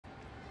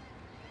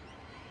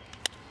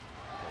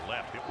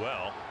Hit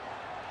well,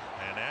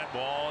 and that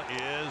ball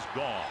is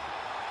gone.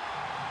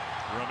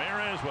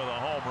 Ramirez with a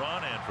home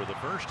run, and for the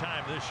first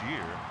time this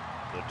year,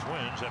 the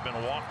Twins have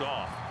been walked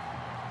off.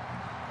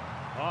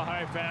 A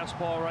high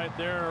fastball right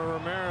there.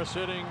 Ramirez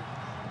hitting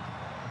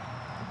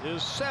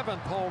his 7th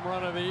home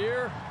run of the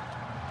year.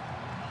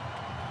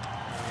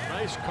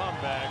 Nice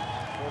comeback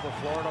for the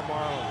Florida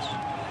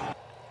Marlins.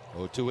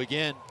 0-2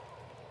 again.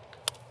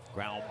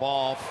 Ground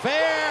ball fair,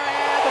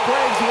 and the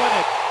Braves win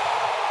it.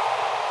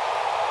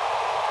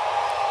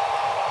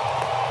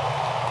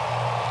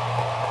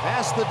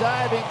 Past the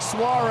diving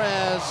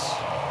Suarez.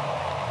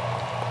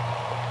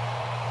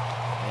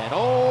 And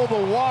oh,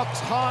 the walk's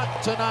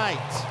hot tonight.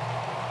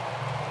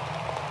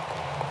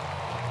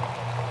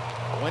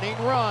 Winning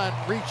run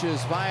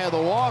reaches via the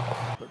walk.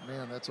 But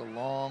man, that's a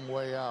long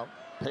way out.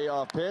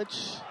 Payoff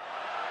pitch.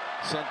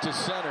 Sent to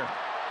center.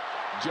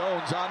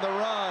 Jones on the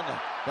run.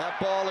 That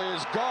ball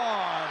is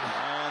gone.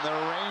 And the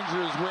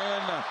Rangers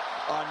win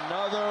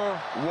another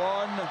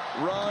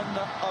one-run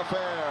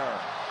affair.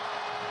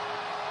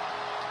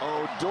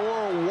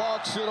 Odor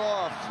walks it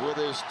off with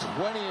his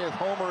 20th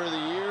homer of the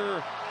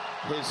year,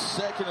 his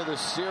 2nd of the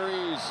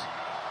series,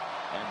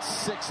 and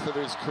 6th of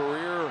his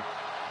career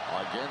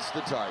against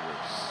the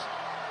Tigers.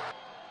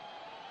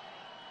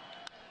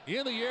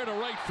 In the air to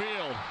right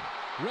field.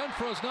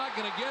 Renfro's not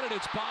going to get it.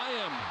 It's by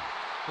him.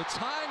 The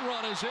tying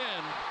run is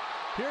in.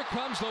 Here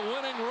comes the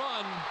winning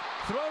run.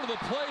 Throw to the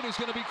plate is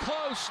going to be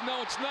close.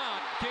 No, it's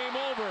not. Game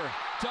over.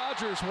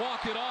 Dodgers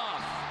walk it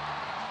off.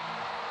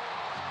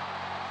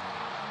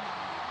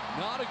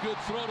 Not a good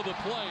throw to the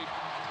plate.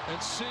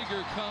 And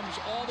Seager comes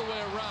all the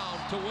way around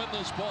to win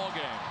this ball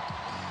game.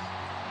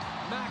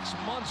 Max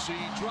Muncy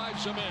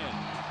drives him in.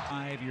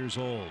 5 years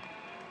old.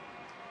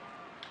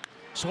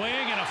 Swing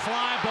and a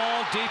fly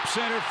ball deep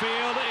center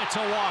field. It's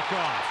a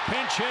walk-off.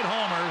 Pinch hit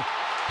homer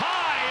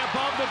high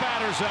above the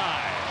batter's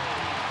eye.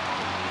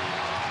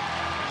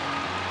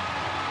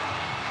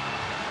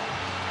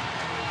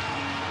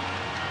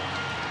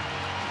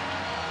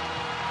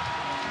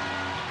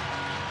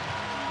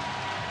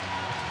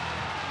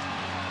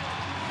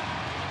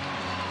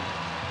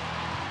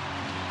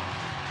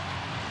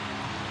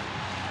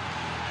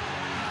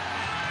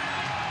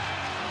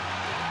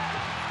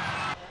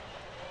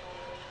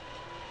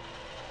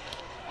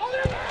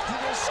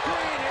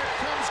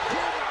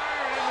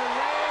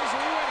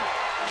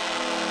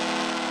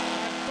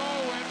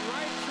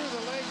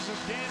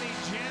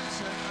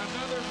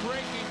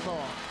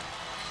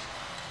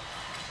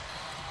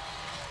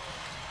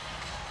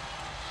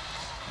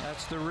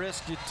 That's the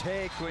risk you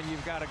take when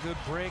you've got a good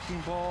breaking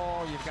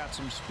ball. You've got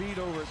some speed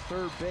over at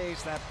third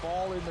base. That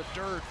ball in the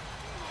dirt.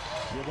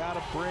 You got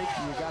to break.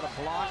 You got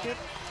to block it.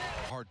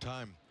 Hard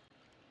time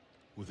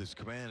with his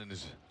command and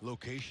his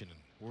location and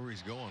where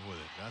he's going with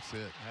it. That's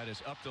it. That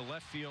is up the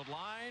left field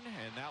line,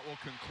 and that will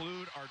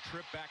conclude our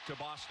trip back to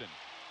Boston.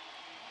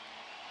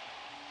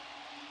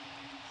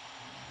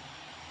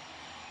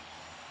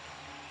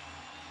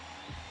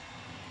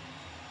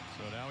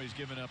 So now he's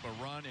given up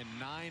a run in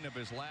 9 of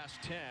his last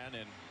 10,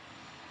 and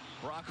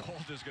Brock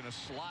Holt is going to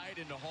slide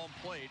into home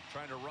plate,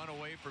 trying to run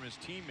away from his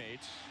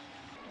teammates.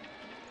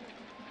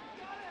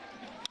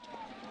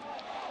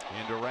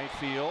 Into right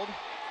field.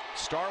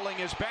 Starling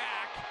is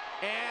back,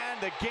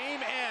 and the game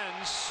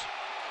ends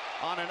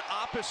on an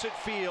opposite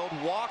field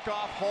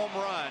walk-off home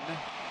run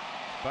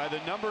by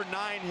the number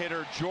 9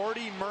 hitter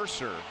Jordy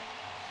Mercer.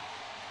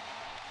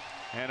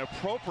 And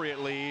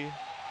appropriately,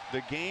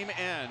 the game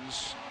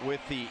ends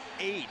with the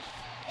 8th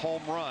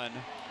home run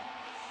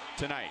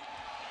tonight.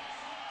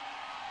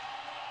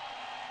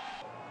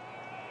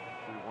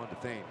 3-1 to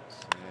Thames,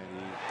 and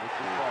he takes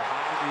the ball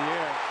high in the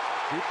air,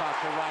 deep out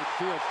to right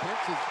field.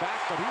 Pence is back,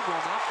 but he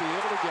will not be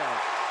able to get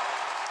it.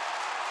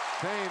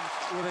 Thames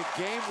with a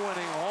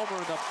game-winning homer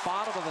in the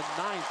bottom of the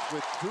 9th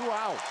with 2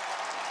 out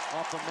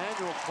off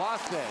Emmanuel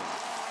Clase.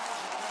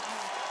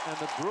 And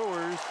the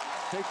Brewers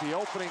take the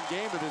opening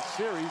game of this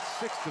series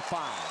 6-5.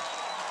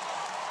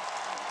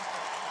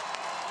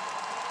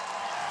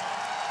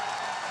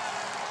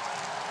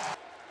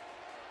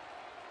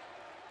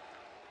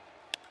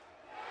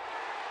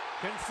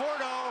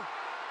 Conforto,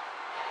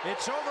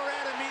 it's over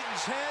Adam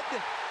Eaton's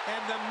head,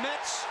 and the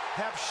Mets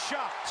have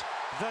shocked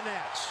the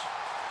Nets.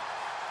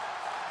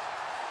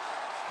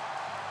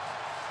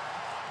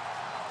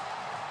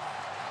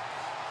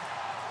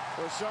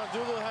 Well, Sean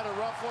Doolittle had a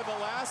rough one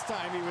the last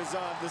time he was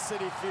on the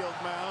Citi Field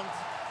mound,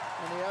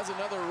 and he has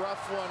another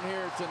rough one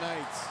here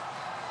tonight.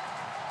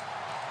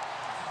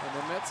 And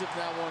the Mets have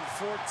now won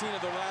 14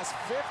 of their last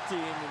 15,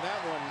 and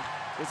that one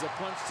is a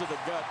punch to the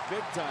gut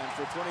big time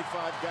for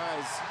 25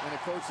 guys and a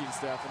coaching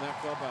staff in that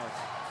clubhouse.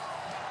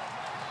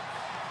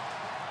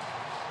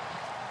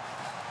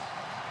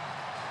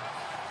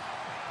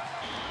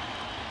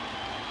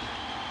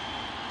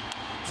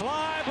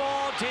 Fly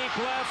ball deep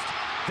left.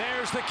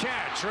 There's the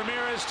catch.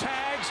 Ramirez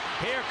tags.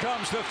 Here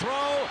comes the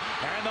throw,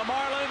 and the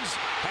Marlins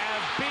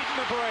have beaten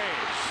the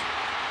Braves.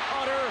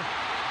 Utter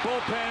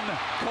bullpen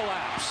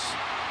collapse.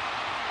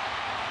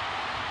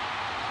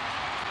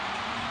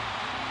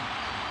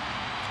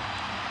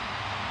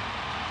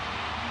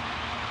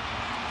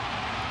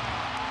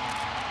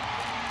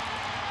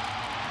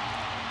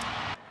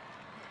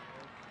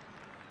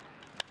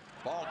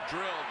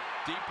 drilled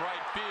deep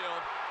right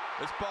field.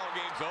 This ball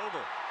game's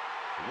over.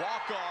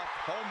 Walk-off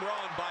home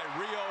run by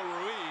Rio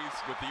Ruiz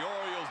with the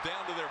Orioles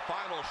down to their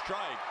final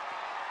strike.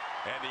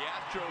 And the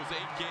Astros'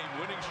 8-game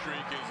winning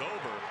streak is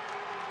over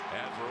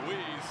as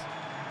Ruiz,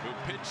 who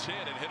pitched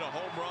hit and hit a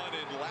home run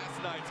in last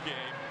night's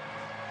game,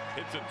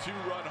 hits a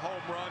 2-run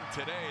home run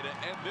today to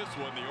end this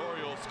one. The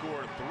Orioles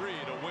score 3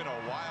 to win a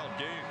wild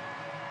game.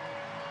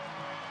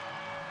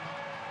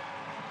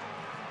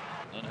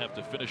 And have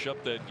to finish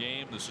up that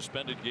game, the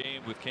suspended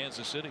game with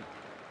Kansas City.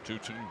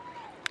 2-2.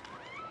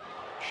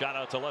 Shot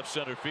out to left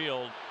center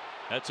field.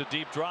 That's a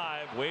deep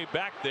drive way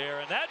back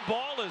there, and that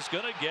ball is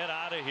going to get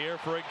out of here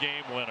for a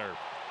game winner.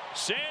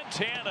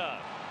 Santana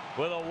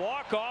with a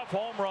walk-off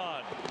home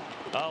run.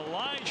 A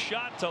line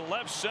shot to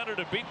left center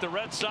to beat the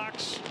Red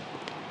Sox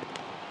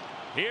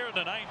here in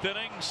the 9th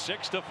inning,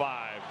 6-5.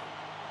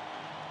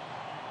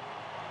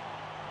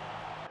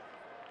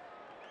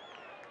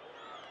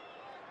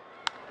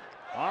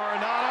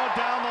 Arenado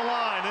down the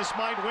line. This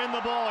might win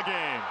the ball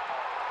game.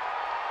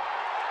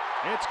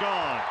 It's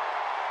gone.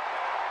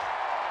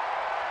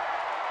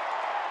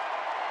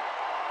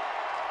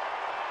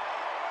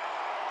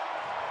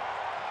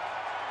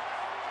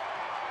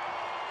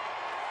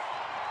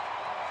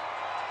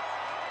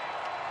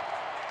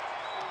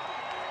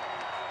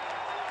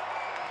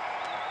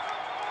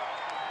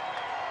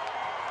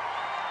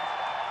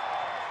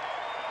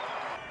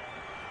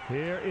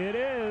 Here it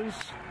is.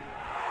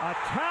 A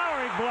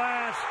towering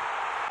blast.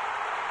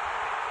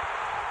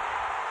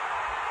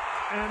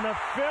 And the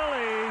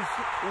Phillies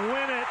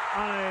win it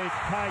on a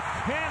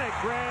titanic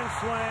grand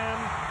slam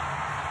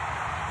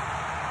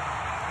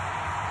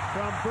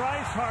from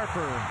Bryce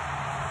Harper.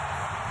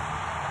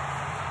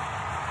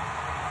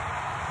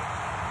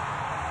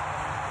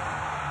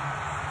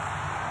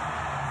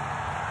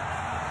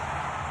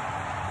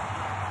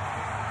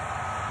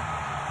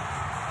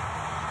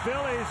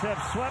 Phillies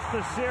have swept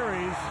the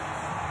series.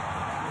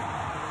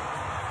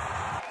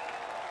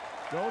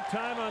 Go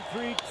time on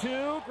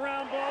 3-2.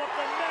 Ground ball up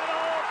the middle.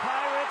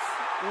 Pirates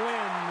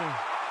win.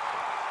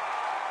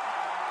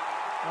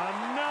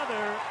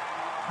 Another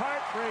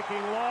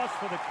heartbreaking loss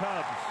for the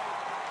Cubs.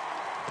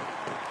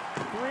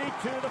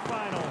 3-2 the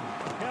final.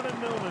 Kevin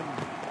Newman.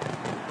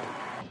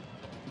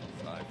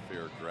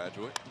 Cy-Fair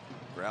graduate.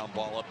 Ground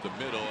ball up the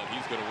middle, and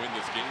he's going to win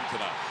this game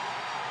tonight.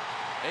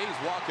 A's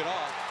walk it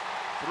off.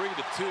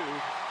 3-2.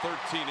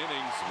 13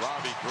 innings.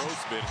 Robbie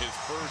Grossman, his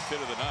first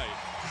hit of the night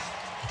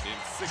in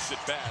 6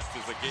 at-bats,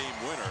 is a game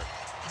winner.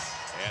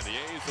 And the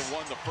A's have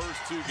won the first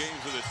 2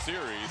 games of the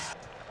series.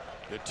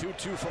 The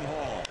 2-2 from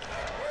Hall.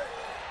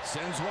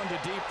 Sends one to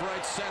deep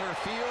right center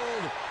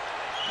field.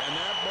 And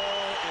that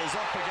ball is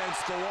up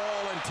against the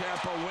wall, and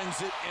Tampa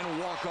wins it in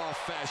walk-off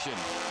fashion.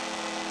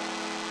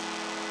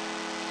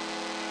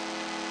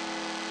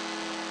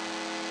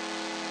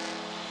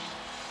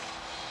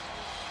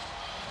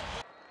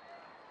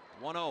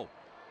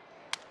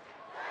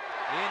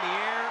 In the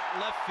air,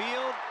 left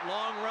field,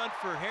 long run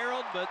for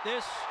Harold, but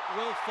this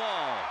will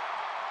fall.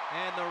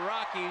 And the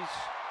Rockies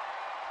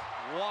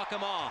walk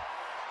him off.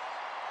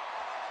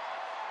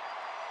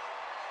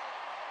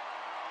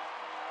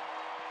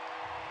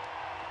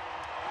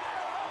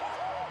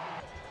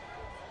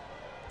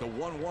 The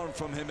 1-1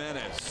 from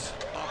Jimenez.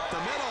 Up the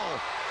middle,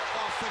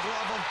 off the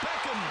glove of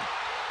Beckham.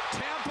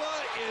 Tampa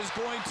is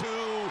going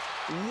to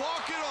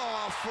walk it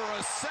off for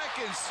a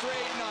second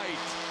straight night.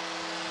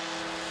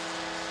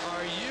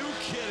 Are you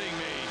kidding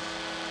me?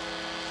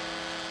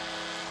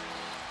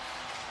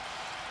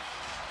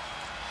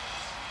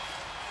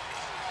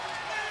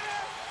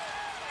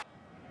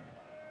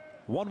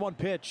 One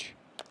pitch.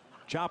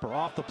 Chopper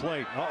off the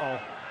plate.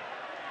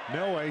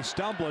 Noe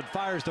stumbling,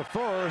 fires to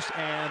first,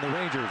 and the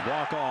Rangers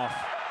walk off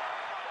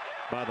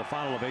by the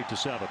final of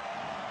 8-7.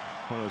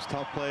 One of those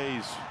tough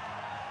plays.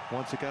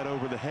 Once it got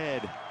over the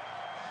head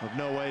of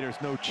Noe,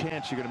 there's no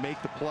chance you're going to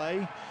make the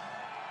play.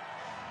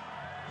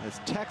 As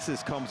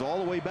Texas comes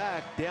all the way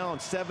back, down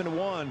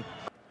 7-1.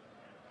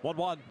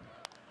 1-1.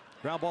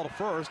 Ground ball to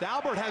first.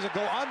 Albert has it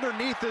go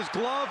underneath his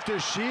glove to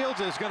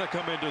Shields. Is going to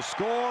come in to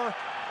score.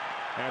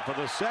 And for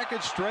the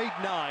second straight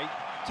night,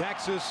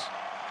 Texas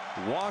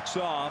walks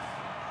off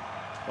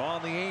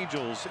on the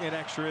Angels in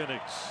extra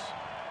innings.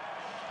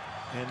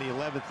 And the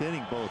 11th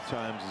inning both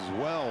times as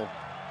well.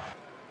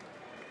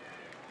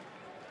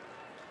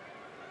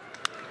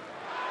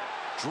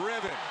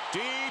 Driven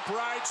deep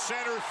right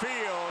center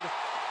field.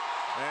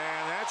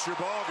 And that's your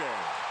ball game.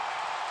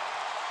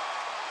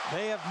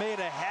 They have made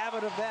a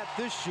habit of that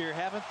this year,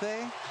 haven't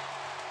they?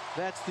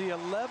 That's the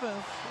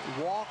 11th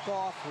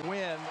walk-off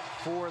win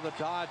for the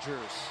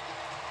Dodgers.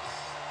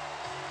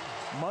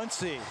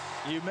 Muncy,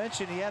 you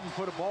mentioned he hadn't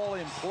put a ball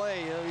in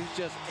play. He's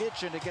just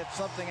itching to get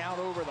something out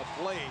over the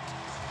plate.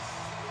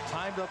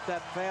 Timed up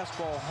that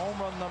fastball, home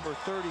run number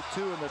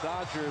 32, and the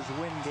Dodgers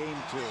win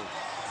game 2.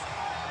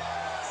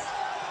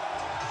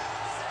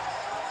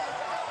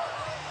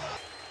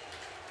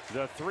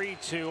 The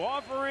 3-2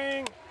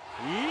 offering.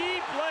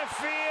 Deep left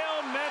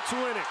field. Mets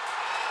win it.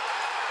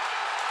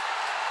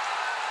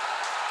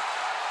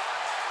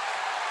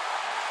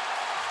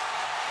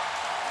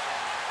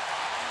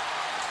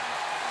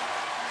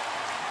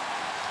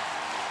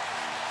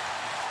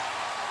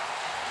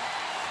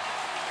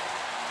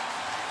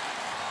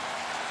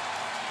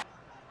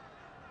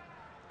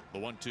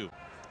 1-2.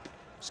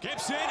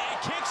 Skips in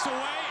and kicks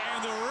away,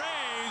 and the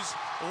Rays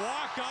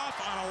walk off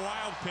on a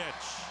wild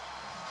pitch.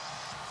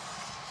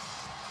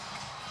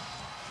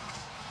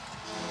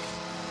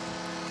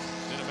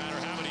 Didn't matter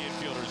how many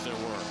infielders there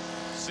were.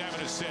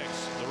 7-6.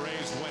 The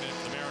Rays win it.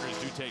 The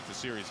Mariners do take the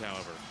series,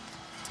 however.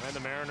 And the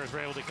Mariners were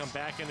able to come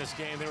back in this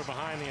game. They were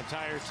behind the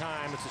entire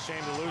time. It's a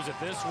shame to lose it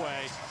this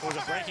way. It was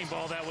a breaking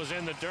ball that was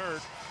in the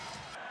dirt.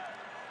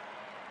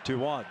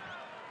 2-1.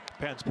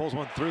 Pence pulls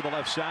one through the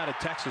left side, and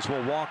Texas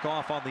will walk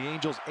off on the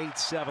Angels.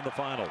 8-7 the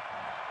final.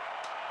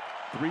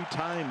 3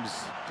 times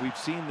we've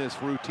seen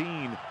this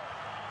routine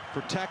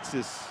for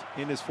Texas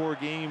in this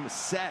 4-game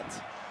set.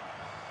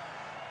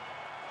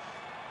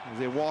 As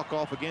they walk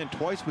off again,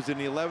 twice was in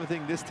the 11th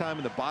inning, this time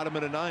in the bottom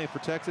of the 9th for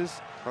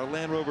Texas. Our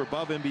Land Rover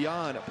above and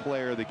beyond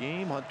player of the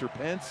game, Hunter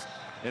Pence,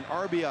 an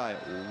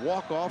RBI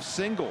walk-off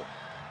single.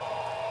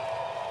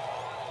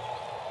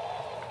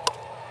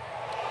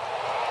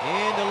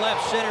 Into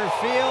left center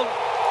field,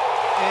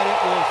 and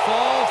it will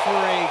fall for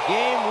a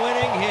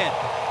game-winning hit.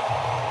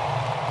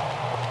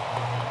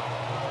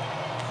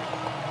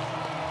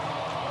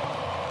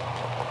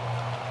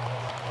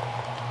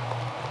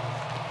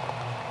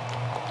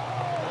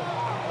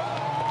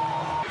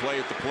 Play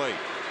at the plate.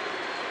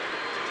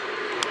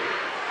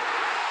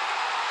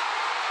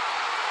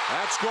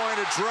 That's going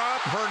to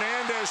drop.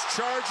 Hernandez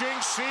charging.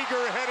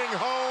 Seager heading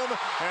home,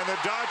 and the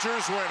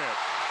Dodgers win it.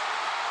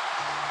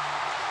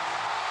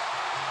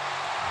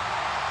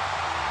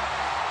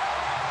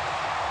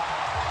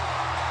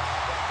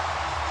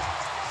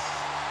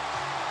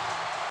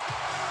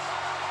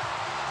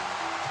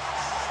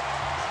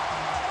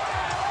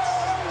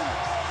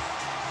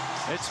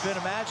 It's been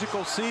a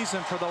magical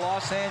season for the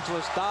Los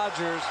Angeles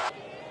Dodgers.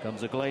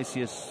 Comes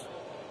Iglesias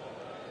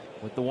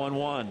with the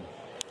 1-1.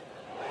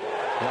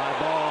 Fly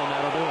ball, and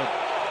that'll do it.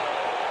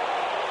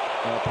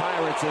 The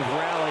Pirates have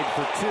rallied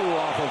for 2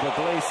 off of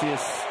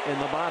Iglesias in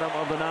the bottom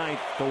of the 9th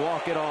to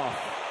walk it off.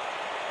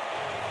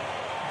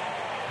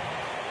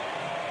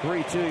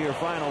 3-2 your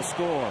final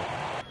score.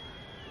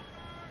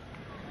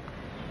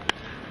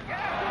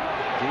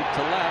 Deep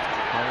to left.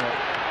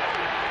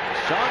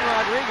 Sean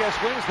Rodriguez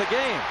wins the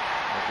game.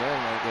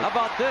 How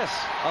about this?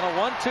 On a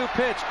 1-2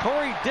 pitch,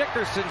 Corey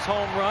Dickerson's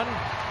home run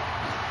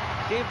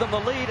gave them the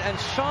lead, and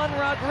Sean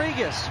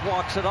Rodriguez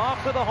walks it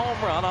off with a home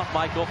run off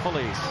Michael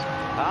Felice.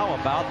 How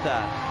about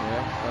that?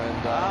 Yeah, and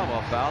how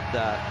about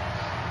that?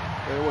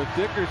 With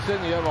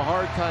Dickerson, you have a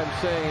hard time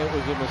saying it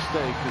was a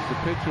mistake because the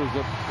pitch was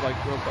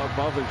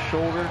above his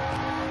shoulder.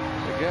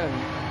 Again,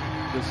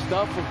 the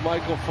stuff of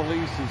Michael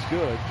Felice is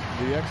good.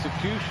 The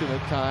execution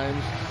at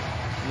times,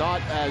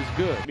 not as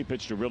good. He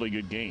pitched a really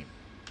good game.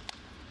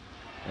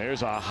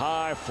 There's a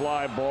high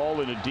fly ball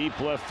into deep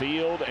left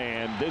field,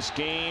 and this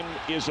game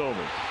is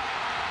over.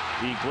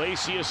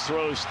 Iglesias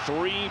throws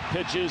 3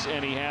 pitches,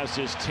 and he has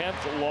his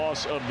 10th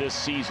loss of this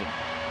season.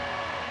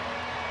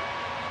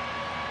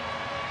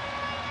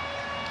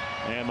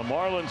 And the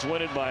Marlins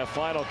win it by a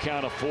final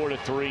count of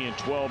 4-3 in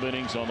 12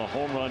 innings on the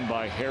home run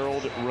by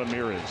Harold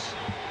Ramirez.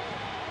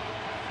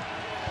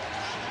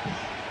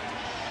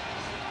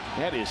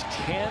 That is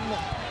 10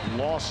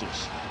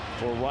 losses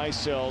for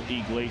Raisel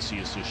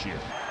Iglesias this year.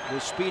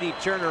 With Speedy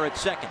Turner at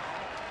second.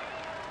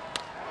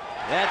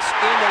 That's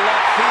into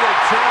left field.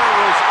 Turner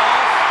was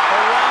off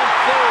around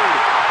third.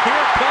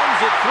 Here comes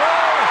a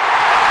throw.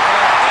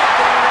 And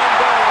Anthony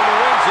Rendon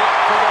wins it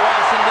for the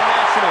Washington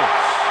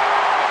Nationals.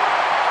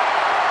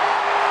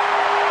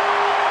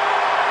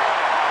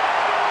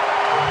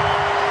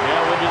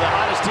 Yeah, when you're the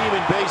hottest team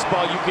in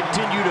baseball, you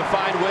continue to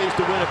find ways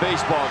to win a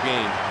baseball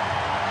game.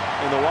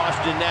 And the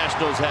Washington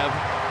Nationals have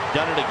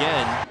done it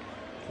again.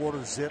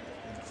 Quarter zip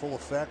in full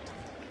effect.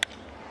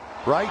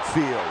 Right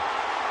field.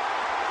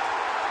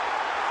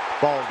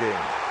 Ball game.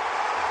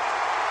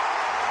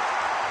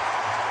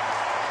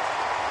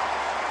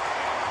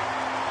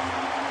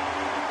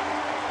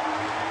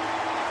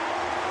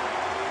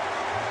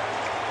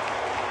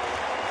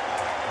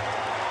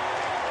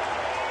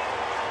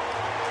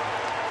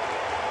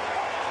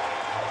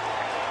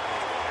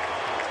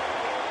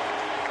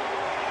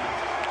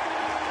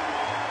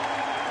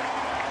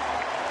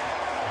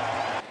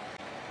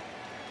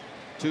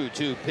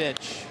 Two-two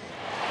pitch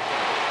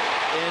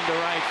into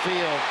right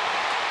field.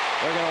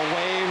 They're going to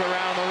wave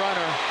around the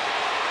runner,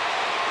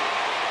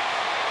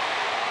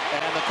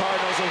 and the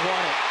Cardinals have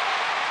won it.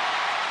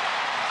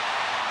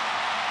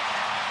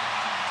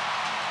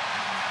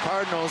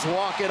 Cardinals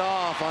walk it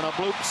off on a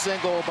bloop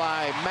single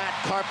by Matt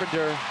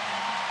Carpenter,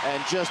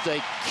 and just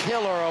a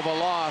killer of a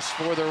loss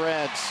for the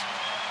Reds.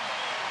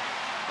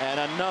 And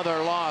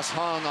another loss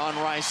hung on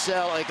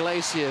Raisel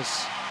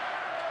Iglesias.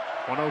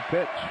 1-0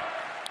 pitch.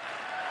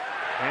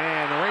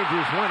 And the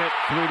Rangers win it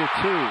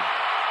 3-2.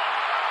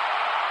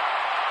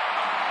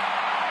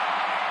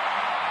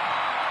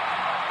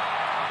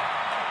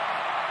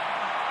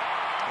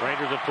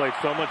 Rangers have played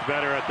so much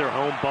better at their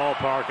home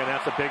ballpark, and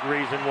that's a big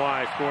reason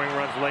why, scoring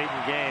runs late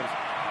in games.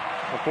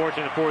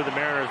 Unfortunate for the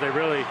Mariners, they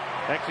really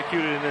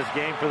executed in this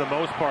game for the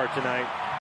most part tonight.